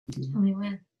Tell me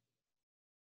when.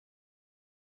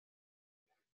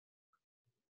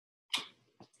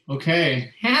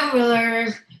 Okay. Yeah,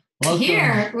 we're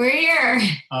here. We're here.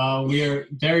 We are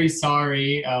very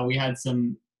sorry. We had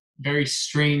some very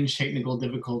strange technical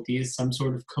difficulties, some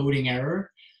sort of coding error.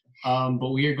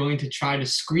 But we are going to try to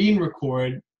screen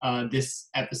record this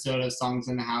episode of Songs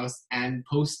in the House and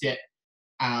post it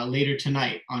later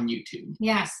tonight on YouTube.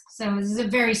 Yes. So this is a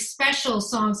very special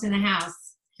Songs in the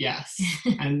House. Yes.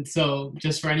 And so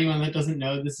just for anyone that doesn't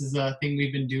know, this is a thing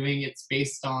we've been doing. It's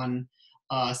based on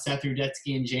Seth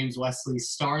Rudetsky and James Wesley's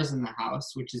Stars in the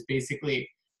House, which is basically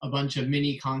a bunch of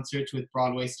mini concerts with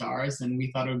Broadway stars. And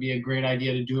we thought it would be a great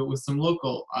idea to do it with some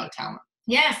local talent.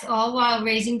 Yes, all while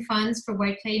raising funds for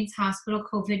White Plains Hospital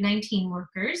COVID-19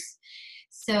 workers.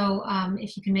 So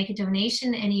if you can make a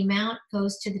donation, any amount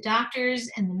goes to the doctors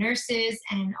and the nurses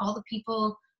and all the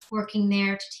people working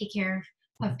there to take care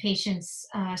of patients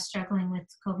struggling with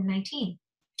COVID-19.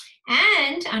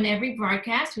 And on every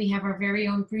broadcast, we have our very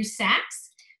own Bruce Sachs,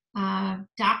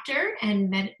 doctor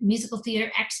and musical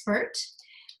theater expert,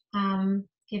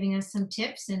 giving us some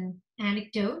tips and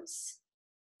anecdotes.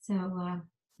 So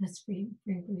let's bring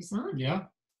Bruce on. Yeah.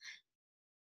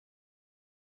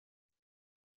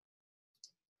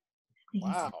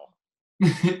 Wow.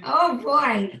 Oh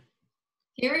boy.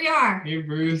 Here we are. Hey,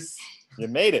 Bruce. You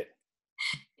made it.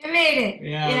 You made it.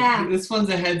 Yeah. This one's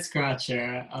a head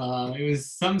scratcher. It was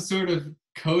some sort of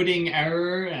coding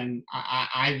error, and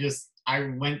I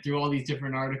went through all these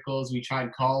different articles. We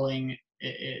tried calling.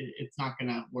 It's not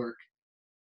gonna work.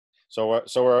 So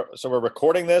we're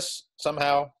recording this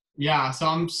somehow. Yeah. So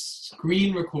I'm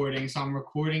screen recording. So I'm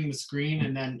recording the screen,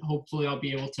 and then hopefully I'll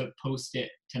be able to post it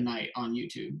tonight on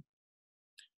YouTube.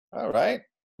 All right.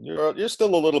 You're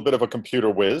still a little bit of a computer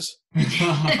whiz.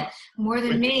 More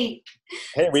than me.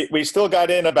 Hey, we still got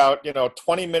in about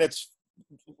 20 minutes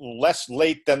less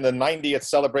late than the 90th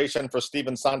celebration for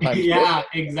Stephen Sondheim's Yeah,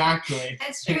 birthday. Exactly.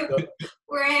 That's true.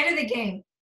 We're ahead of the game.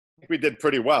 I think we did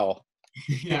pretty well.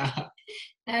 Yeah.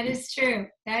 That is true.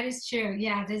 That is true.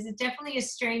 Yeah, this is definitely a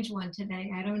strange one today.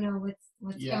 I don't know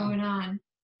what's going on.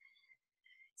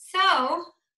 So,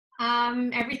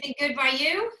 everything good by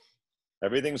you?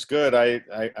 Everything's good.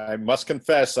 I must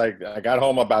confess, I got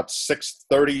home about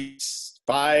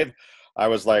 6:35. I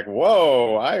was like,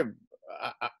 whoa, I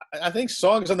think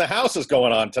Songs in the House is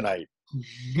going on tonight.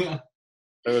 It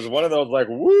was one of those like,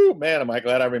 woo, man, am I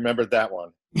glad I remembered that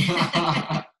one.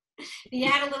 You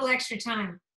had a little extra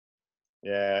time.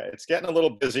 Yeah, it's getting a little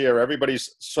busier.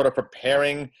 Everybody's sort of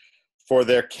preparing for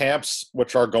their camps,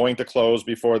 which are going to close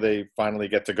before they finally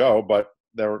get to go, but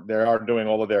they are doing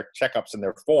all of their checkups and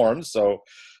their forms, so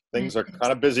things are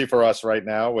kind of busy for us right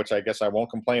now, which I guess I won't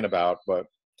complain about. But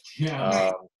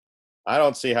I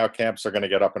don't see how camps are going to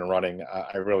get up and running.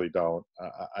 I really don't.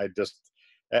 I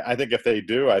think if they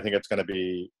do, I think it's going to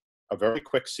be a very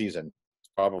quick season.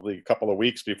 Probably a couple of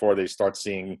weeks before they start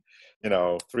seeing, 3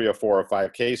 or 4 or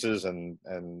 5 cases, and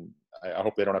I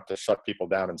hope they don't have to shut people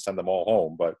down and send them all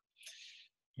home. But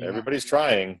everybody's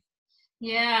trying.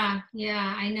 Yeah,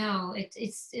 I know.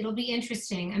 It'll be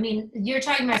interesting. I mean, you're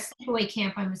talking about sleepaway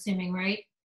camp, I'm assuming, right?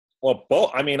 Well,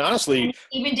 both. I mean, honestly,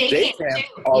 even day camps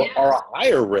are a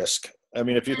higher risk. I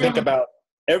mean, if you think about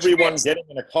everyone getting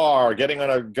in a car, getting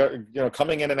on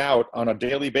coming in and out on a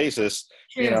daily basis,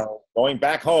 going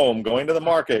back home, going to the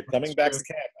market, coming back to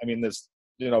camp. I mean, there's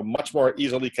much more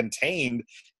easily contained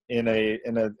in a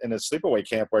sleepaway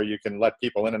camp where you can let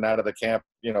people in and out of the camp,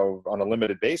 on a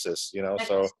limited basis, That's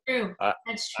so true.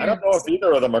 That's true. I don't know if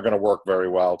either of them are going to work very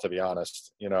well, to be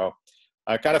honest.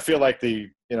 I kind of feel like the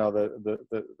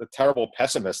terrible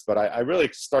pessimist, but I really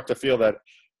start to feel that,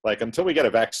 like, until we get a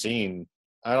vaccine,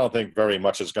 I don't think very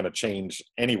much is going to change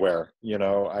anywhere.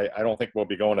 I don't think we'll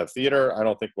be going to theater. I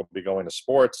don't think we'll be going to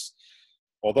sports.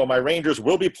 Although my Rangers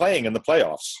will be playing in the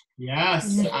playoffs.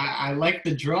 Yes, I like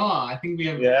the draw. I think we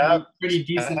have a pretty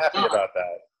decent happy draw. about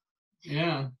that.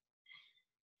 Yeah.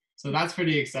 So that's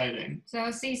pretty exciting. So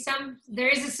there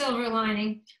is a silver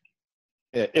lining.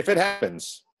 Yeah, if it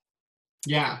happens.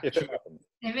 Yeah. If it happens.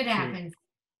 If it happens.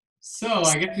 So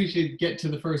I guess we should get to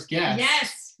the first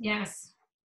guest. Yes.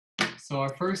 So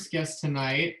our first guest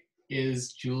tonight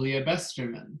is Julia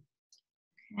Besterman.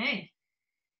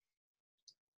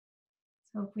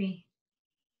 Okay.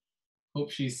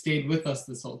 Hope she stayed with us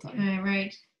this whole time.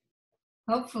 Right.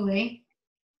 Hopefully.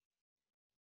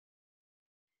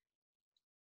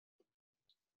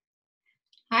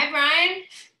 Hi, Brian.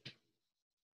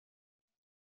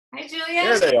 Hi, Julia.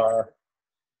 There they are.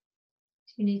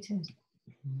 You need to.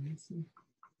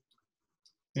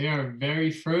 They are very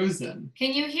frozen.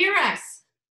 Can you hear us?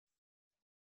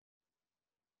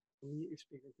 Can your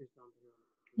speaker please down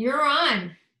to You're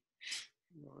on.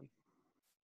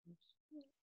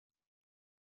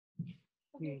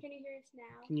 Okay, can you hear us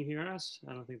now? Can you hear us?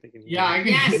 I don't think they can hear Yeah, us. I can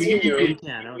Yes. hear you. You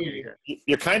can. Okay, good.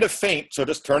 You're kind of faint, so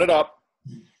just turn it up.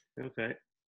 Okay.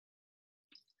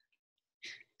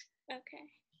 Okay.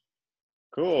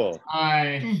 Cool.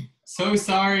 Hi. So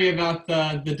sorry about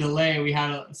the delay. We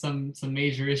had some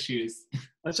major issues.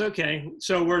 That's okay.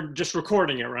 So we're just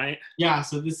recording it, right? Yeah,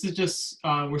 so this is just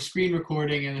we're screen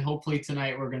recording, and hopefully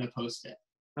tonight we're gonna post it.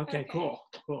 Okay, cool.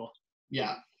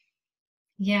 Yeah.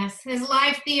 Yes, there's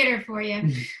live theater for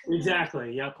you.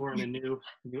 Exactly. Yep, we're in a new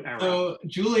era. So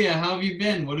Julia, how have you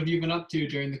been? What have you been up to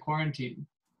during the quarantine?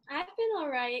 I've been all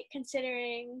right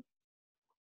considering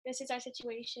this is our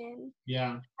situation.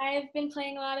 Yeah. I've been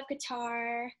playing a lot of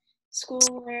guitar,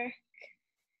 schoolwork,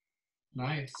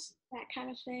 Nice. that kind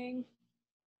of thing.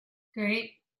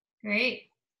 Great.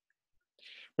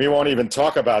 We won't even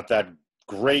talk about that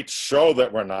great show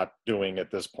that we're not doing at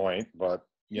this point, but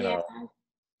you know,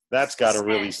 that's got to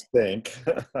really stink.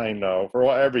 I know, for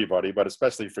everybody, but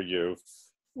especially for you.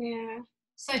 Yeah,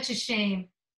 Such a shame.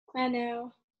 I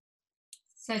know.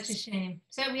 Such a shame.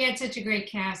 So we had such a great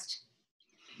cast.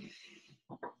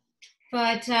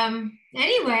 But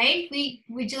anyway,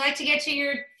 would you like to get to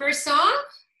your first song?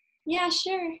 Yeah,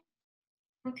 sure.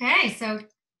 Okay, so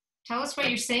tell us what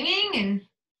you're singing and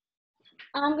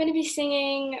I'm going to be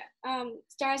singing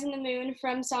Stars in the Moon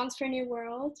from Songs for a New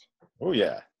World. Oh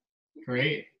yeah.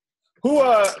 Great. Who?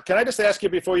 Can I just ask you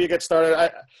before you get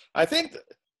started? I think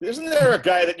isn't there a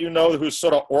guy that you know who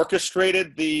sort of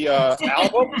orchestrated the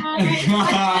album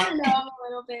I don't know a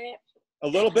little bit. a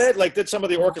little bit? Like did some of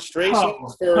the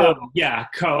orchestrations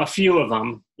A few of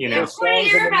them. You know, I want to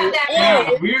hear about that.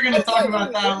 Yeah, we were gonna talk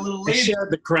about that a little they later.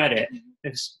 shared the credit.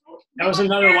 That was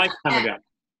another lifetime ago.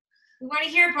 We want to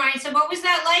hear, Brian. So what was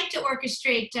that like to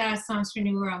orchestrate Songs for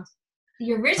New World?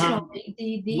 The original,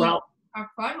 the off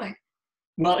Broadway.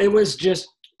 Well, it was just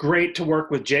great to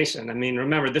work with Jason. I mean,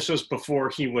 remember, this was before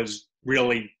he was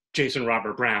really Jason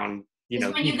Robert Brown. This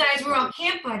is when you guys were all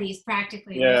camp buddies,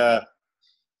 practically. Yeah. Right?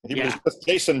 He was just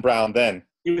Jason Brown then.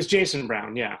 He was Jason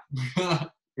Brown, yeah.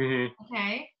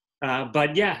 Okay.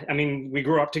 But yeah, I mean, we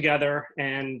grew up together,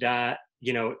 and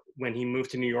you know, when he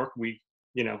moved to New York, we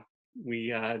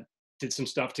did some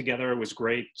stuff together. It was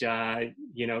great,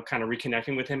 you know, kind of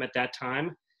reconnecting with him at that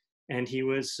time. And he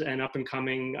was an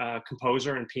up-and-coming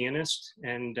composer and pianist,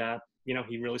 and you know,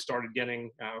 he really started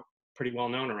getting pretty well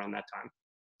known around that time.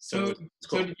 So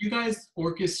cool. did you guys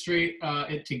orchestrate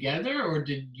it together, or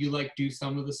did you like do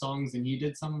some of the songs and he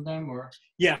did some of them, or?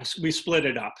 Yes, we split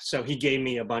it up. So he gave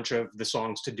me a bunch of the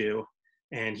songs to do,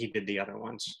 and he did the other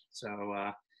ones.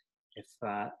 So if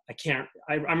I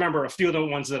remember a few of the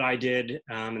ones that I did,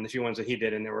 and the few ones that he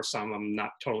did, and there were some I'm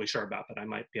not totally sure about, but I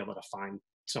might be able to find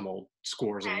some old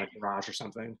scores in the garage or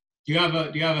something. Do you have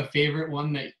a favorite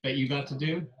one that you got to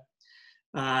do?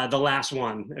 The last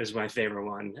one is my favorite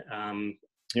one.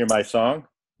 Hear My Song?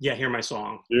 Yeah, Hear My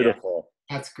Song. Beautiful.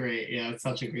 Yeah. That's great. Yeah, it's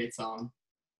such a great song.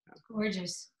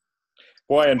 Gorgeous.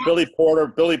 Boy, and Billy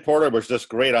Porter was just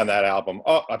great on that album.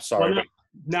 Oh, I'm sorry. Well,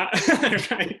 not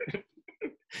right.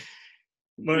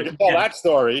 But, You can tell that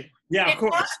story. Yeah, of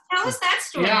course. Tell us that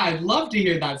story. Yeah, I'd love to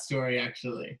hear that story,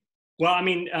 actually. Well, I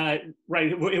mean,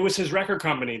 right, it was his record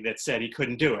company that said he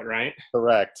couldn't do it, right?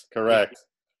 Correct.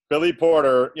 Billy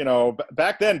Porter, you know,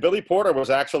 back then, Billy Porter was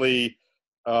actually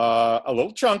a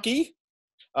little chunky.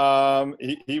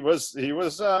 He was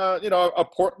you know, a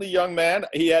portly young man.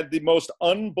 He had the most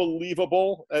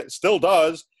unbelievable, still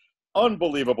does,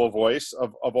 unbelievable voice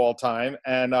of all time.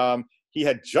 And he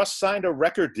had just signed a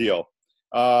record deal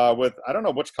with, I don't know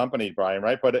which company, Brian,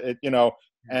 right? But it, you know,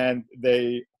 and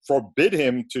they forbid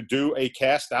him to do a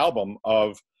cast album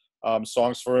of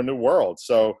Songs for a New World.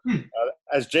 So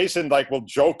as Jason will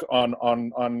joke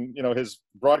on you know, his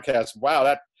broadcast, wow,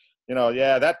 that, you know,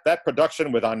 yeah, that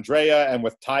production with Andrea and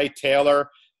with Ty Taylor,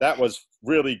 that was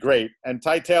really great. And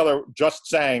Ty Taylor just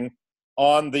sang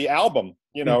on the album,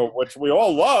 you know, which we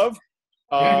all love.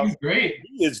 Yeah, he's great.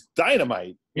 He is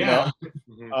dynamite. Yeah.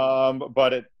 You know?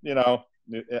 But it, you know,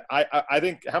 I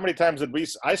think how many times did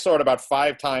I saw it about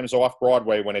 5 times off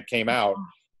Broadway when it came out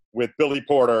with Billy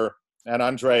Porter and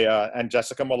Andrea and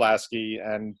Jessica Molaski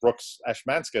and Brooks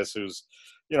Ashmanskas, who's,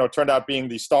 you know, turned out being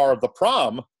the star of The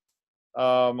Prom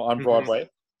on Broadway,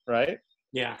 right?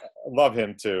 Yeah. Love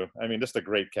him too. I mean, just a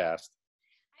great cast.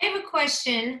 I have a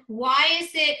question. Why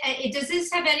is it, does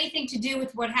this have anything to do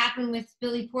with what happened with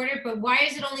Billy Porter, but why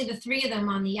is it only the 3 of them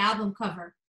on the album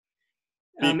cover?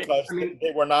 Because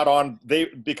they were not on,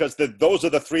 because those are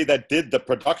the 3 that did the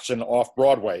production off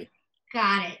Broadway.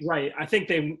 Got it. Right. I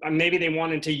think maybe they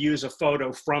wanted to use a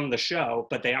photo from the show,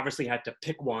 but they obviously had to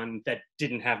pick one that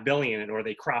didn't have Billy in it, or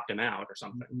they cropped him out or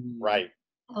something. Right.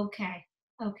 Okay.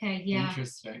 Okay. Yeah.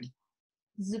 Interesting.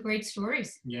 These are great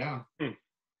stories. Yeah.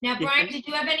 Now, Brian, did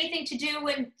you have anything to do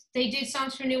when they did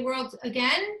Songs for New World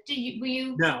again? Were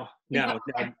you? No.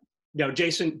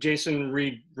 Jason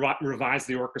revised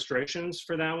the orchestrations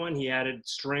for that one. He added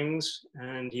strings,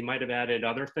 and he might have added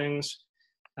other things.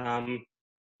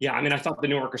 Yeah, I mean, I thought the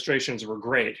new orchestrations were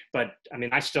great, but I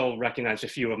mean, I still recognize a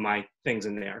few of my things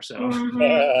in there. So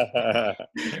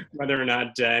whether or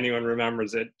not anyone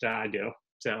remembers it, I do.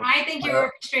 So I think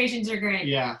your orchestrations are great.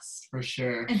 Yes, for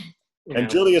sure. And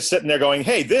Julia's sitting there going,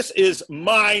 "Hey, this is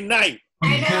my night."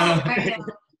 I know.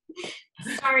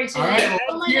 Sorry, Julia. All right,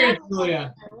 well, let's hear it,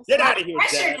 Julia. Get out of here,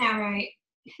 Pressure Dad. now, right?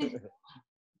 Okay.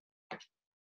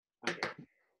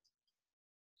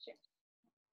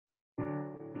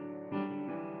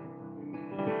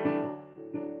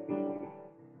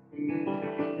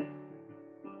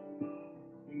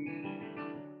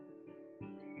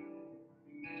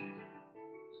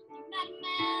 Met a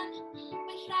man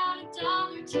without a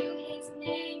dollar to his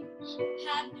name, who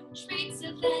had no traits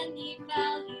of any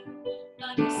value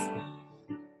but his smile.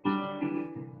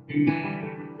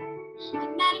 I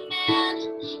met a man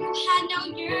who had no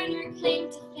yearn or claim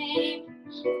to fame,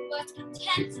 who was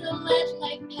content to let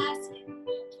life pass him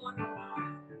for a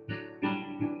while.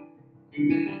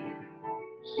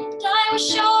 And I was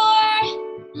sure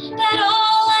that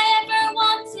all I ever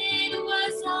wanted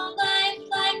was a life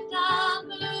like the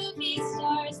movie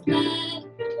stars led.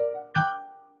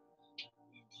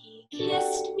 And he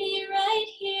kissed me right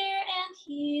here and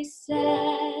he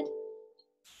said,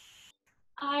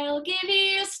 I'll give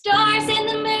you stars and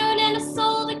the moon and a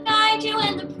soul to guide you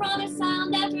and the promise I'll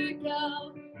never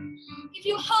go. Give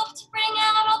you hope to bring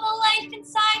out all the life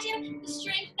inside you, the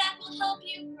strength that will help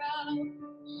you grow.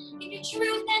 Give you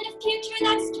truth and a future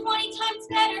that's 20 times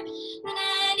better than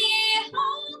any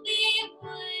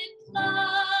Hollywood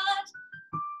plot.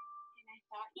 And I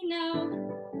thought, you know,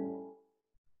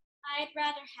 I'd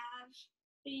rather have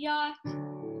a yacht.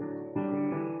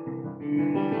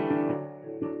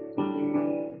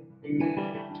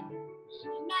 I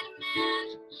met a man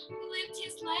who lived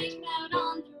his life out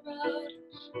on the road,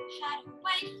 who had a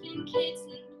wife and kids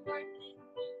in Portland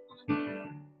on the road.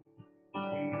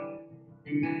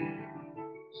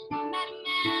 I met a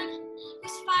man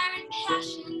whose fire and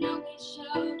passion always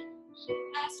showed, who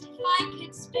asked if I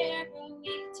could spare a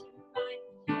week to ride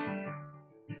with him.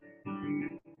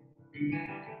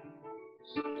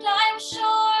 But I was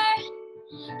sure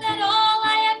that all I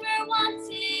ever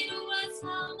wanted was a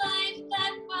life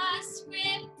that was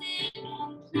scripted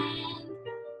and planned.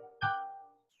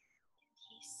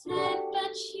 He said,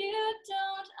 but you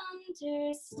don't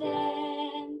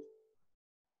understand.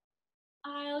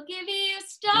 I'll give you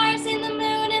stars in the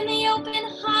moon and the open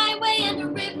highway and a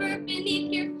river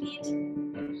beneath your feet.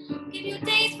 Give you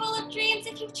days full of dreams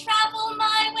if you travel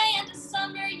my way and a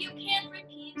summer you can't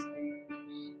repeat.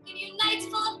 Give you nights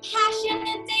full of passion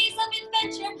and days of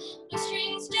adventure, no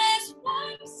strings, just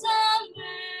warm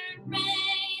summer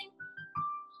rain.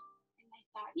 And I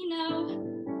thought, you know,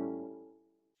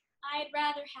 I'd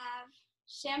rather have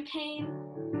champagne.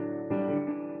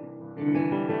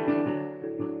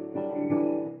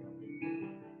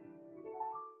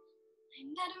 I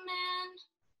met a man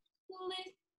who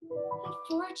lived a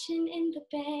fortune in the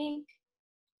bank,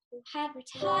 who had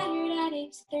retired at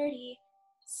age 30,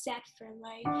 set for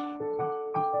life. I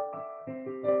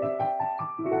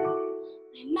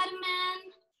met a man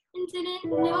and didn't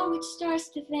know which stars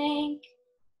to thank.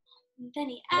 And then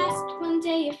he asked one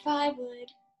day if I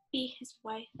would be his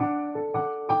wife. And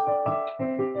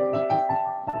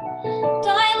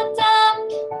I looked up,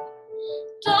 and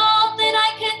all that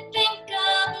I could think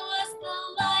of was the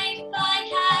life I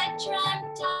had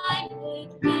dreamt I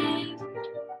would live.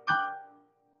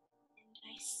 And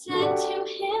I said to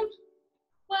him,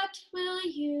 what will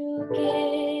you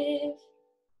give?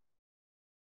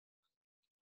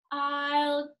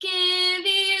 I'll give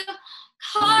you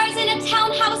cars and a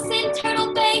townhouse in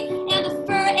Turtle Bay and a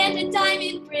fur and a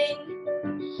diamond ring.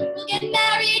 We'll get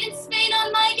married in Spain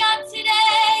on my yacht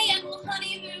today and we'll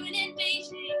honeymoon in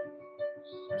Beijing.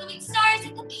 We'll meet stars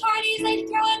at the parties I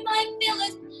throw at my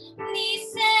villas,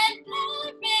 Nice and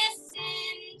Paris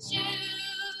in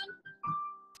June.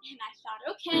 And I thought,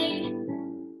 okay.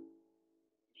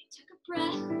 I took a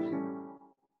breath.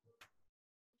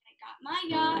 I got my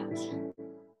yacht.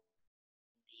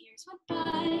 The years went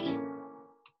by, and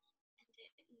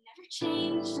it never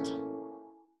changed.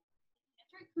 It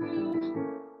never grew.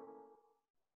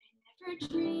 I never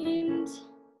dreamed.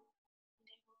 And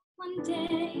I one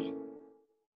day.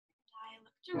 I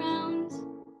looked around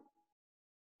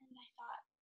and I thought,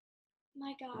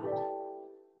 my God,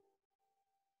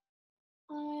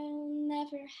 I'll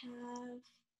never have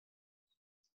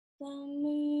the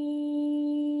moon.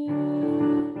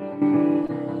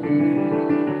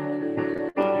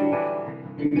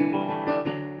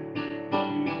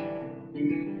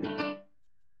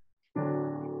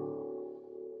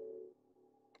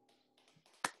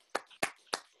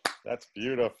 That's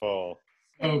beautiful.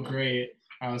 Oh, great.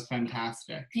 That was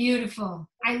fantastic. Beautiful.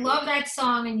 I love that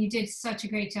song, and you did such a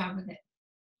great job with it.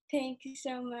 Thank you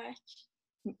so much.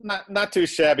 Not too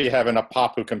shabby having a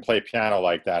pop who can play piano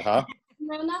like that, huh?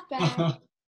 No, not bad.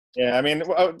 Yeah, I mean,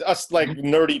 us like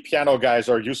nerdy piano guys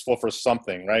are useful for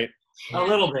something, right? A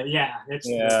little bit, yeah.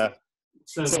 Yeah.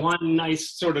 It's the one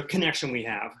nice sort of connection we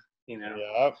have, you know.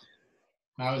 Yeah.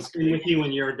 That was With great. you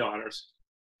and your daughters.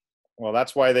 Well,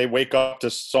 that's why they wake up to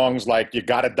songs like "You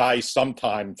Gotta Die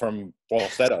Sometime" from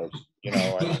falsettos. You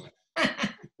know,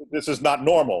 this is not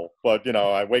normal, but you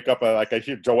know, I wake up like I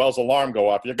hear Joelle's alarm go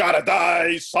off. You gotta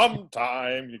die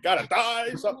sometime. You gotta die.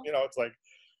 You know, it's like,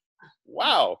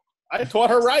 wow, I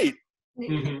taught her right.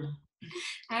 Mm-hmm.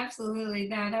 Absolutely.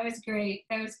 No, that was great.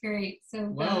 That was great. So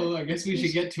Well, I guess we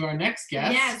should get to our next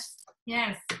guest.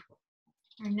 Yes.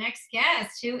 Our next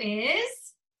guest, who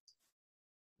is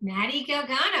Maddy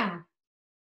Galgano.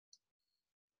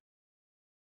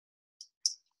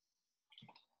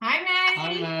 Hi, Maddy.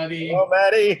 Hi, Maddy. Hello,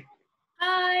 Maddy.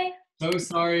 Hi. So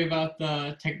sorry about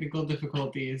the technical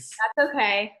difficulties. That's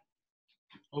okay.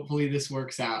 Hopefully this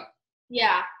works out.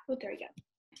 Yeah. Oh, there we go.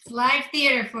 It's live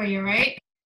theater for you, right?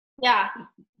 Yeah.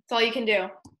 That's all you can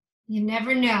do. You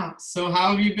never know. So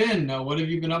how have you been? What have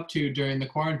you been up to during the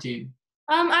quarantine?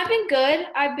 I've been good.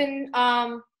 I've been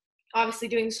obviously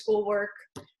doing schoolwork,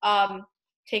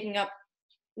 taking up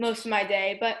most of my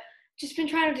day, but just been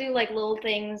trying to do like little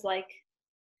things like,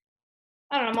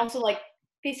 I don't know, I'm also like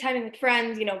FaceTiming with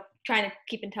friends, you know, trying to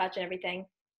keep in touch and everything.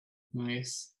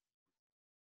 Nice.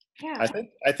 Yeah.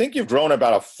 I think you've grown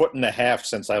about 1.5 feet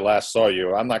since I last saw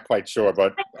you. I'm not quite sure,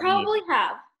 but I probably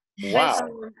have. wow.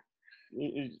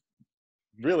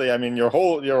 Really, I mean, you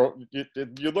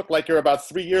look like you're about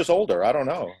 3 years older. I don't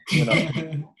know. You know,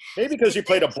 maybe because you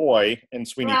played a boy in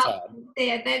Sweeney Well, Todd,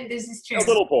 yeah, this is true. a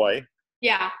little boy.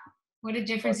 Yeah. What a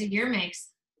difference a year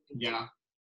makes. Yeah.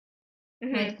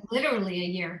 Mhm. Like literally a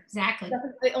year, exactly.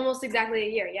 Definitely, almost exactly a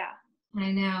year. Yeah.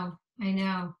 I know.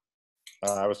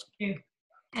 I was.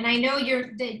 And I know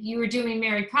you were doing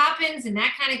Mary Poppins, and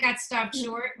that kind of got stopped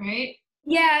short, right?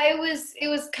 Yeah, it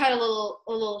was cut a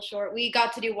little short. We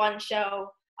got to do one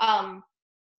show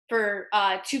for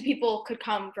 2 people could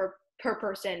come per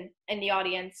person in the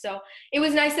audience. So it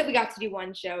was nice that we got to do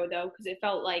one show though, because it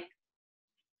felt like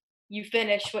you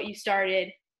finished what you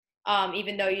started,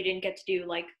 even though you didn't get to do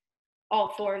like all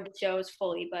 4 of the shows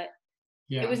fully, but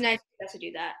Yeah. it was nice to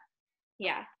do that.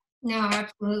 Yeah. No,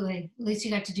 absolutely. At least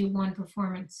you got to do one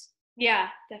performance. Yeah,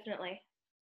 definitely.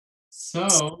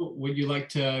 So, would you like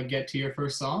to get to your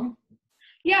first song?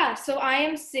 Yeah, so I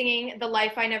am singing The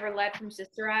Life I Never Led from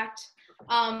Sister Act.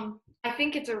 I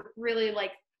think it's a really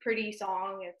like pretty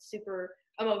song. It's super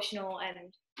emotional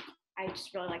and I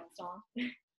just really like the song.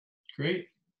 Great.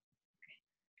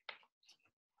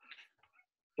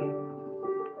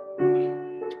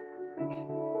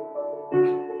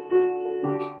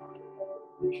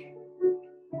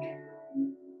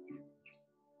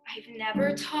 I've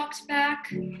never talked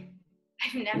back.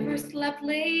 I've never slept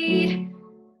late.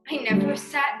 I never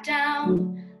sat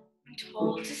down. I'm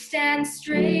told to stand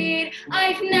straight.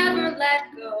 I've never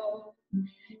let go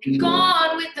and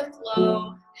gone with the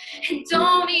flow and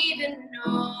don't even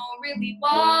know really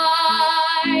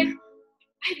why.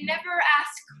 I've never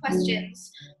asked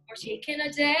questions or taken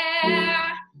a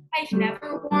dare. I've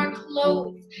never worn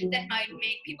clothes that might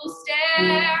make people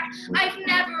stare. I've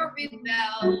never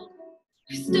rebelled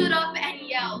or stood up and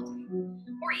yelled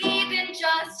or even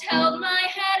just held my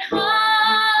head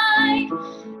high.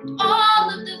 All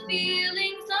of the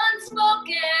feelings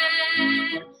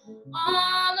unspoken,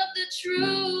 all of the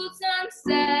truths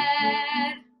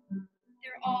unsaid,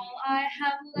 they're all I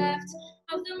have left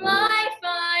of the life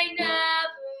I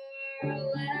never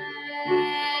led.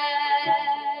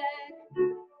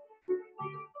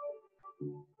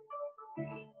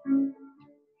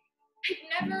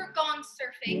 I've never gone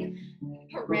surfing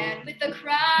or ran with the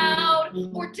crowd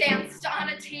or danced on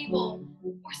a table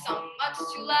or sung much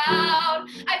too loud.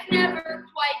 I've never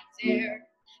quite dared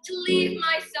to leave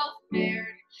myself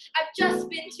bared. I've just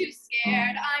been too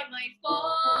scared I might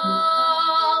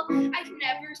fall. I've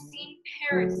never seen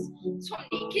parents so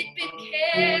naked been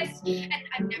kissed, and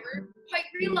I've never quite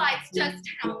realized just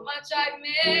how much much I've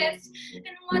missed. And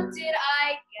what did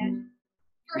I get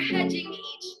for hedging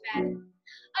each bet?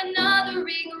 Another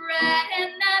regret,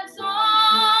 and that's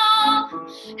all.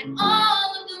 And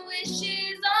all of the wishes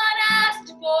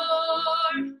unasked for,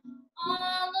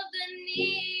 all of the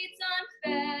needs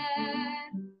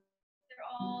unfed, they're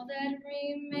all that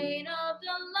remain of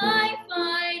the life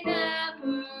I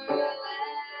never led.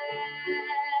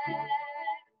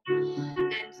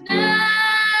 And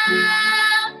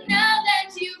now that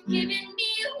you've given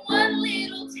me one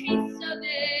little taste of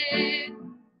it,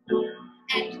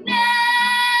 and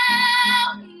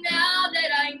now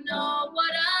that I know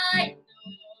what I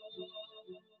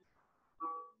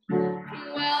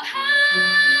know, well,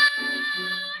 how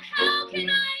can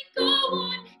I go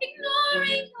on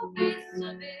ignoring the base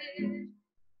of it?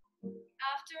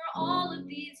 After all of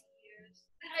these years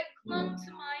that I've clung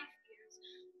to my fears,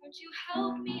 won't you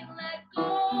help me let go?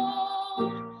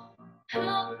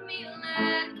 Help me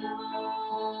let go.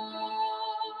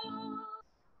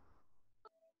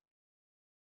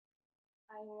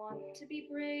 I want to be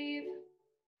brave.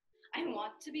 I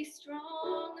want to be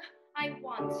strong. I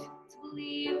want to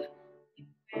believe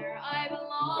where I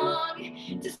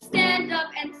belong. To stand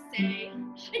up and say,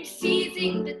 I'm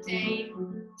seizing the day.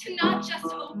 To not just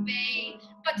obey,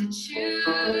 but to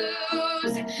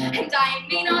choose. And I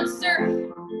may not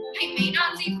surf, I may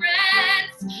not see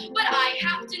friends, but I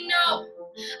have to know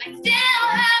I still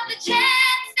have the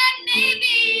chance that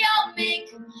maybe I'll make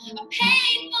a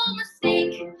painful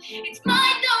mistake. It's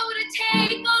mine though to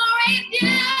take or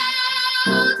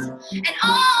refuse. And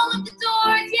all of the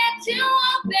doors yet to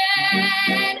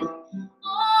open,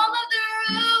 all of the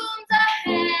rooms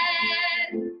ahead,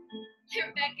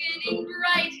 they're beckoning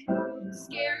bright,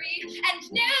 scary and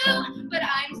new, but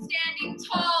I'm standing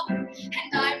tall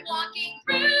and I'm walking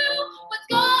through. What's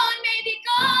gone may be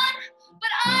gone,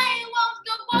 but I won't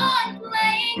go on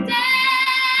playing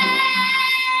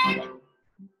dead.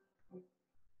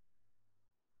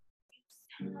 It's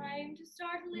time to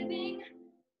start living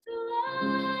the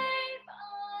life I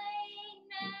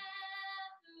never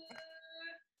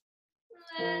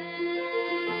led.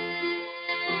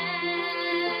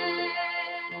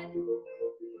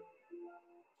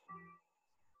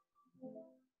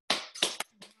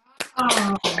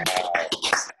 Oh,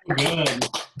 Good.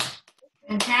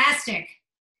 fantastic.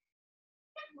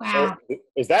 Wow. So,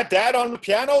 is that Dad on the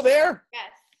piano there?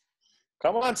 Yes.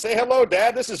 Come on, say hello,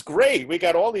 Dad. This is great. We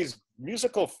got all these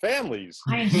musical families.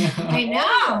 I That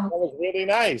know. was really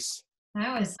nice.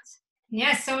 That was,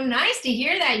 yeah, so nice to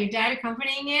hear that. Your dad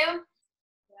accompanying you. Yep.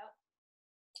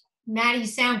 Maddie, you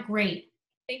sound great.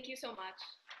 Thank you so much.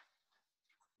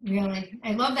 Really.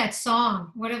 I love that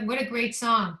song. What a great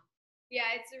song.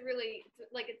 Yeah, it's a really,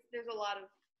 there's a lot of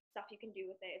stuff you can do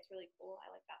with it. It's really cool.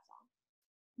 I like that song.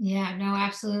 Yeah, no,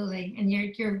 absolutely. And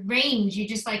your range, you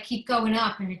just like keep going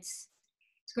up, and it's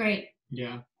great.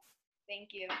 Yeah.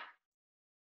 Thank you.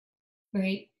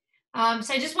 Great.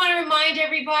 So I just want to remind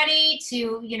everybody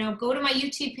to, go to my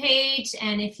YouTube page,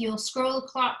 and if you'll scroll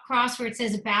across where it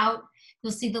says about,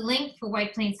 you'll see the link for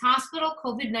White Plains Hospital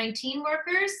COVID-19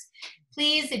 workers.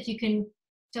 Please, if you can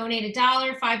donate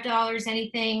 $1, $5,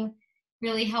 anything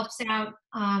really helps out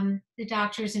the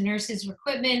doctors and nurses with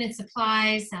equipment and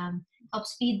supplies,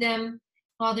 helps feed them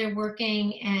while they're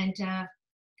working, and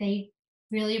they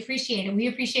really appreciate it. We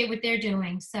appreciate what they're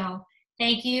doing. So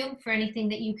thank you for anything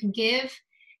that you can give.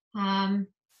 And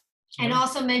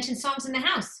also mention Songs in the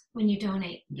House when you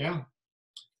donate. Yeah.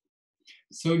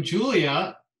 So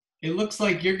Julia, it looks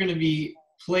like you're going to be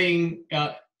playing,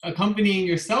 accompanying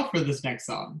yourself for this next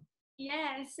song.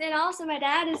 Yes, and also my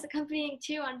dad is accompanying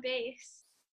too on bass.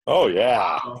 Oh,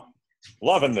 yeah. Wow.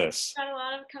 Loving this. Got a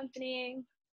lot of accompanying.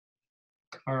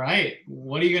 All right.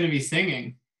 What are you going to be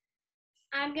singing?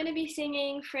 I'm going to be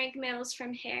singing Frank Mills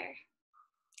from Hair.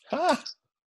 Huh.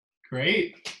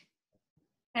 Great.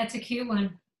 That's a cute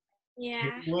one. Yeah.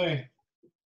 Take it away.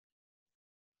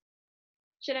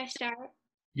 Should I start?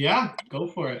 Yeah, go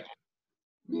for it.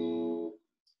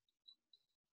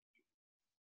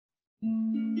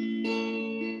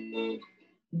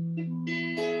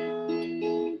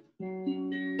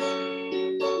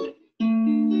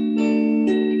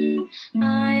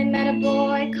 I met a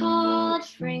boy called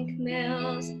Frank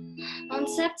Mills on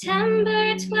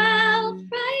September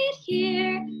 12th, right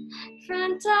here,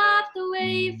 front of the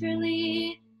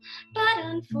Waverly. But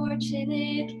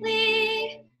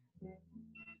unfortunately,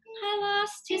 I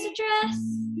lost his address.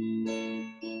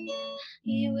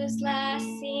 He was last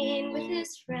seen with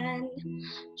his friend,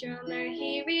 drummer.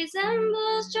 He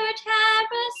resembles George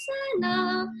Harrison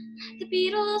of the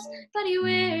Beatles, but he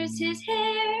wears his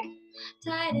hair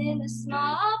tied in a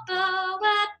small bow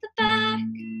at the back.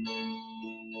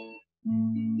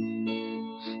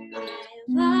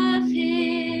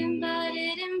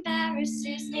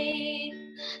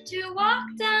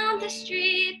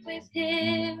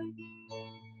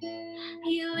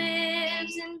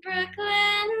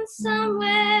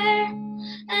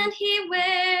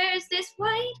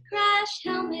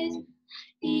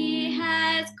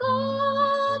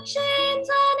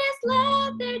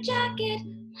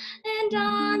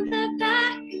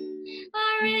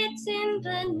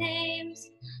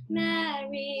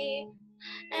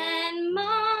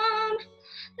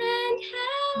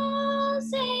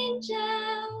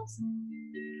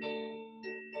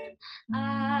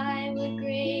 would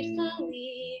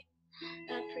gratefully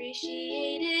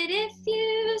appreciate it. If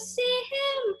you see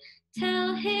him,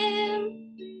 tell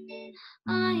him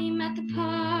I'm at the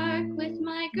park with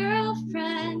my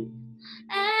girlfriend,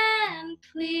 and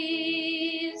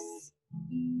please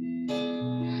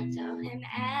tell him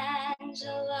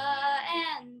Angela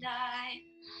and I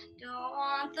don't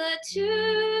want the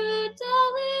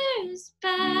 $2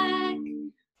 back,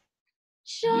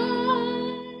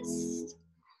 just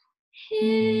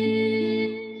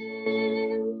him.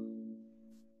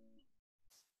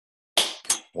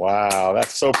 Wow,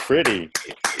 that's so pretty.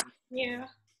 Yeah.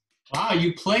 Wow,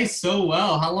 you play so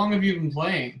well. How long have you been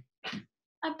playing?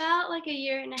 About like a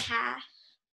year and a half.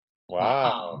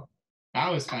 Wow.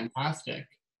 That was fantastic.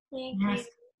 Thank Yes. you.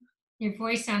 Your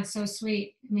voice sounds so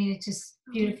sweet. I mean, it's just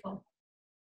beautiful.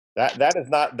 That is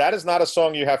not a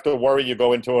song you have to worry. You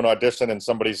go into an audition and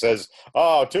somebody says,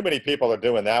 "Oh, too many people are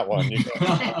doing that one."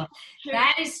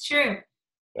 That is true.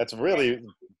 That's really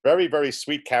very, very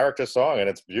sweet character song, and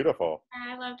it's beautiful.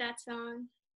 I love that song.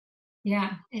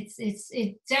 Yeah, it's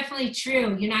definitely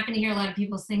true. You're not going to hear a lot of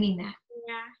people singing that.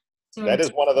 Yeah. So That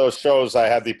is one of those shows I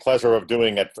had the pleasure of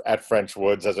doing at French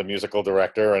Woods as a musical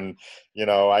director, and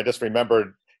I just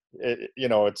remembered,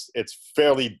 it's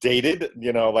fairly dated,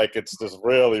 like it's just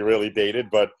really, really dated,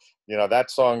 but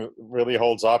that song really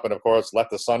holds up, and of course, Let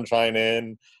the Sunshine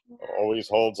In always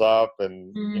holds up,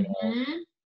 and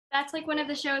That's like one of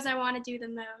the shows I want to do the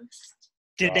most.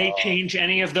 Did they change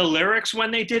any of the lyrics when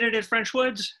they did it at French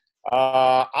Woods?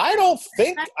 I don't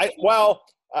think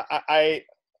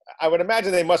I would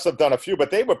imagine they must have done a few,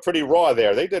 but they were pretty raw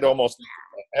there. They did almost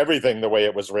everything the way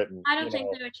it was written. I don't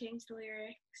think they would change the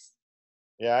lyrics.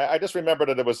 Yeah, I just remember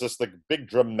that it was this like big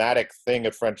dramatic thing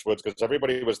at French Woods because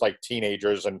everybody was like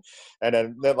teenagers, and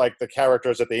then like the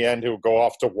characters at the end who go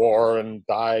off to war and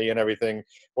die and everything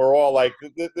were all like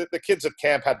the kids at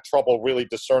camp had trouble really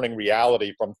discerning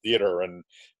reality from theater, and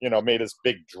made this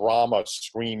big drama,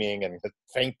 screaming and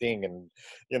fainting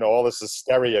and all this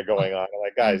hysteria going on. I'm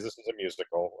like, guys, this is a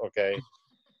musical, okay?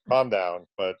 Calm down.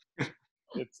 But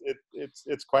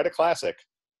it's quite a classic.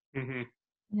 Mm-hmm.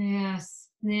 Yes,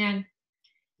 man.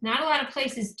 Not a lot of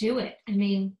places do it. I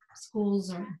mean,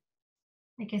 schools are,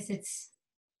 I guess it's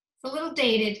a little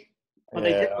dated. Well,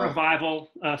 they did a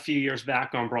revival a few years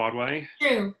back on Broadway.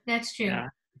 True. That's true.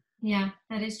 Yeah,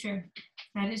 that is true.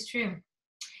 That is true.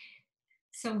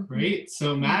 So Great.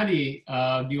 So Maddy,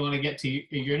 do you want to get to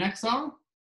your next song?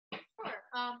 Sure.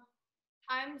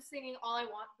 I'm singing All I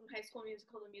Want from High School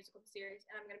Musical, the musical series,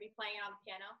 and I'm going to be playing it on the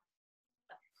piano.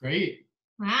 Great.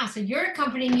 wow. So you're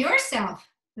accompanying yourself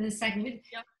for the second.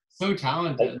 Yep. So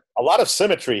talented. A lot of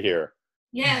symmetry here.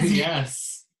 Yes.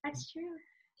 Yes. That's true.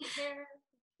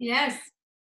 Yes.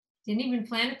 Didn't even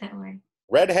plan it that way.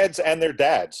 Redheads and their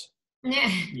dads. Yeah.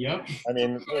 Yep. I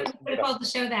mean, Critical to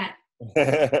show that.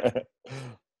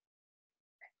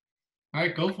 All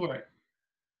right, go for it.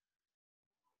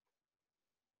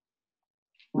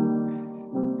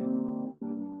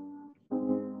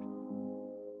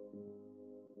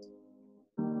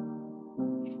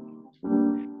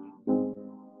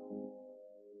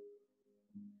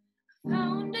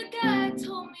 Found a guy,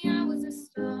 told me I was a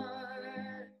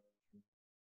star.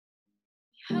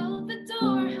 He held the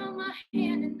door, held my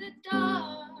hand in the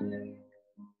dark. And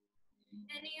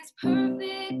he is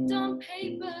perfect on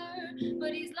paper,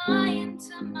 but he's lying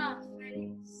to my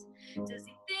face. Does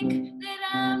he think that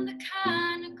I'm the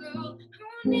kind of girl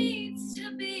who needs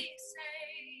to be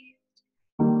saved?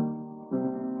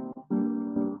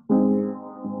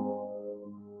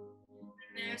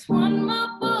 And there's one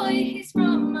more boy, he's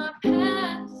from my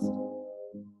past.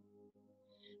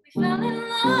 We fell in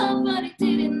love, but it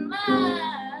didn't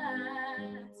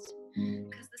last.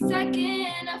 'Cause the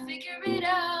second I figure it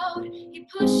out, he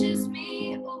pushes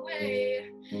me away.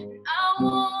 And I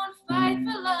won't fight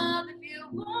for love if you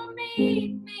won't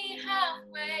meet me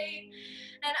halfway.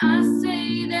 And I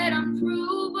say that I'm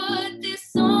through, but this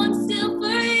song's still for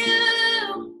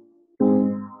you.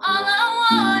 All I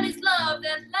want is love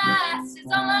that lasts. Is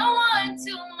all I want,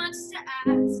 too much to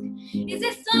ask. Is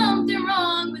there something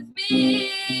wrong with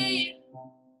me?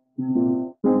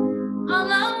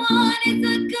 All I want is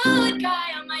a good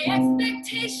guy. Are my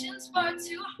expectations far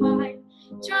too high?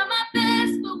 Try my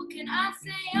best, but what can I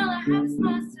say? All I have is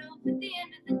myself at the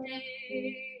end of the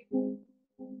day.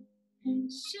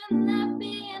 Shouldn't that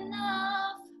be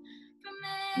enough for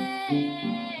me?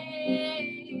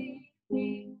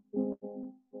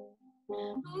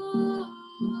 Ooh.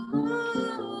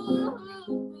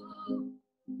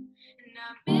 And I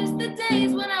miss the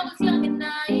days when I was young and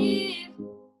naive.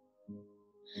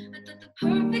 I thought the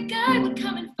perfect guy would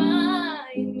come and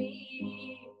find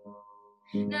me.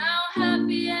 Now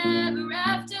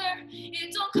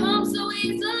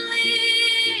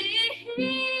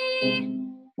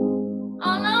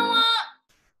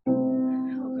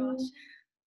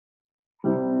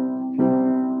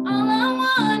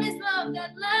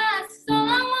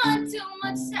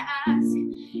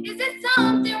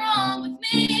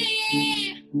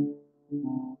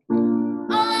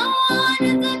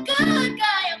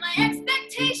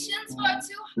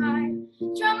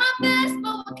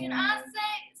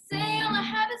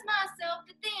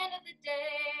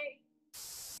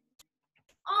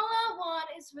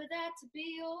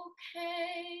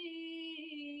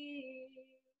okay.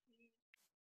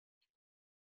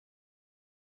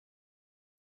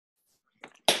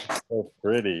 So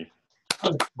pretty.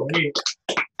 Oh, great.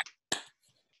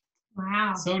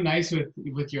 Wow. So nice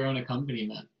with your own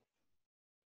accompaniment.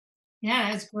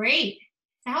 Yeah, that's great.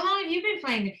 So how long have you been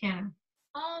playing the piano?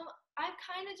 I've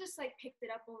kind of just like picked it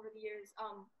up over the years.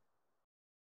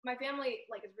 My family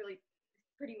like is really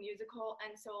pretty musical,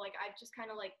 and so like I've just kind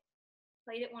of like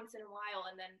played it once in a while,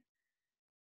 and then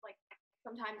like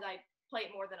sometimes I play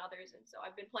it more than others, and so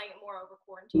I've been playing it more over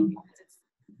quarantine because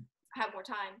I have more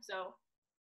time. So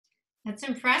That's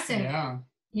impressive. Yeah.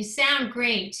 You sound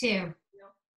great too.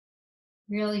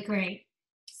 Really great.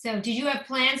 So did you have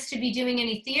plans to be doing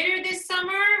any theater this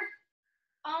summer?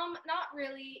 Not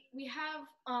really. We have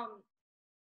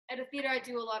at a theater I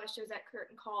do a lot of shows at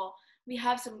Curtain Call. We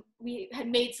had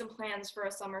made some plans for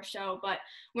a summer show, but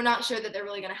we're not sure that they're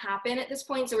really going to happen at this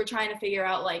point. So we're trying to figure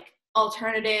out like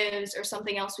alternatives or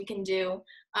something else we can do.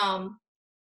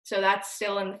 So that's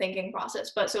still in the thinking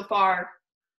process. But so far,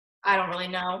 I don't really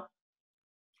know.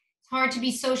 It's hard to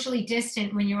be socially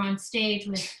distant when you're on stage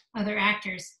with other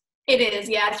actors. It is,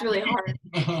 yeah, it's really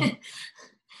hard.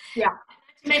 Yeah.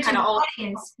 Not to mention Kinda the all-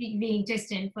 audience being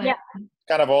distant, but Yeah.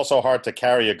 Kind of also hard to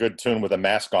carry a good tune with a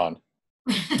mask on.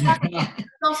 It's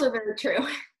also very true.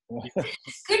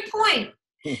 Good point.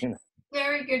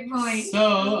 Very good point.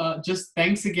 So just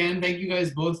thanks again. Thank you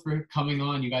guys both for coming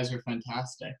on. You guys are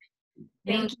fantastic.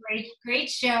 Really great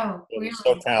show. Really.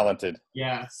 So talented.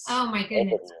 Yes. Oh my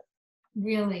goodness.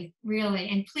 Really, really.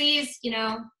 And please,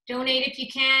 donate if you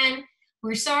can.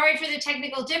 We're sorry for the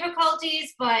technical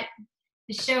difficulties, but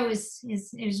the show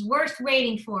is worth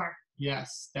waiting for.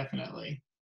 Yes, definitely.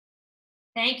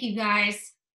 Thank you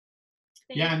guys.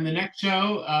 Yeah, and the next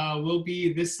show will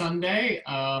be this Sunday.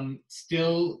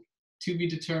 Still to be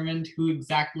determined who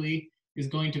exactly is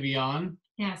going to be on.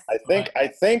 Yes. I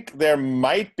think there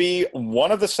might be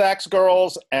one of the Sax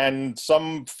girls and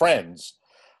some friends,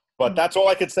 but that's all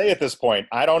I could say at this point.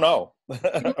 I don't know.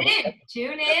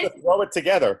 Tune in. Throw it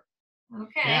together.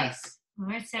 Okay. Yes. Well,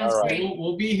 that sounds All right. great.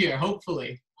 We'll be here,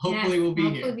 hopefully. Hopefully Yes, we'll be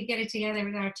hopefully here. we get it together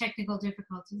with our technical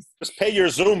difficulties. Just pay your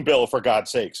Zoom bill, for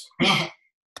God's sakes.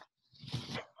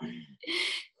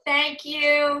 Thank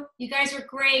you. You guys were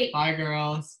great. Bye,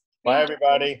 girls. Bye,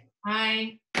 everybody.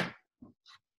 Bye.